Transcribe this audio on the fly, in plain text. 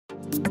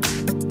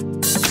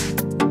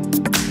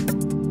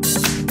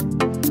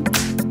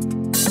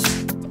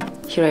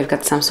Here I've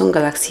got Samsung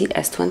Galaxy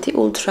S20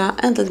 Ultra,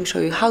 and let me show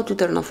you how to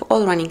turn off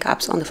all running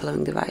apps on the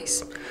following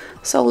device.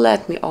 So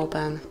let me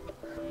open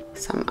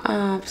some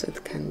apps.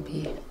 It can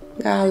be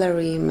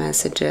gallery,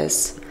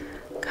 messages,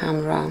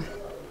 camera,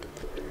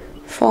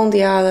 phone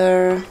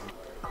dialer,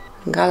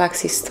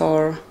 Galaxy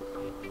Store,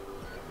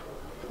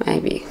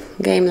 maybe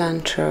game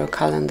launcher,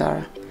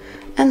 calendar.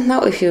 And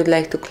now if you would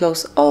like to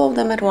close all of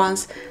them at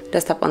once,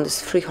 just tap on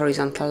these three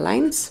horizontal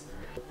lines.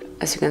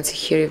 As you can see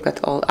here, you've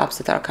got all apps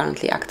that are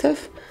currently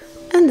active,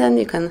 and then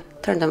you can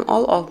turn them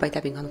all off by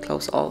tapping on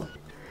close all.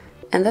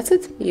 And that's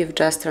it, you've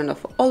just turned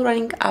off all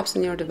running apps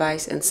on your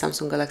device in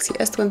Samsung Galaxy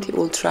S20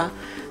 Ultra.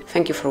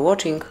 Thank you for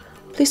watching,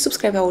 please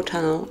subscribe our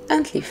channel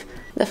and leave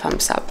the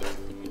thumbs up.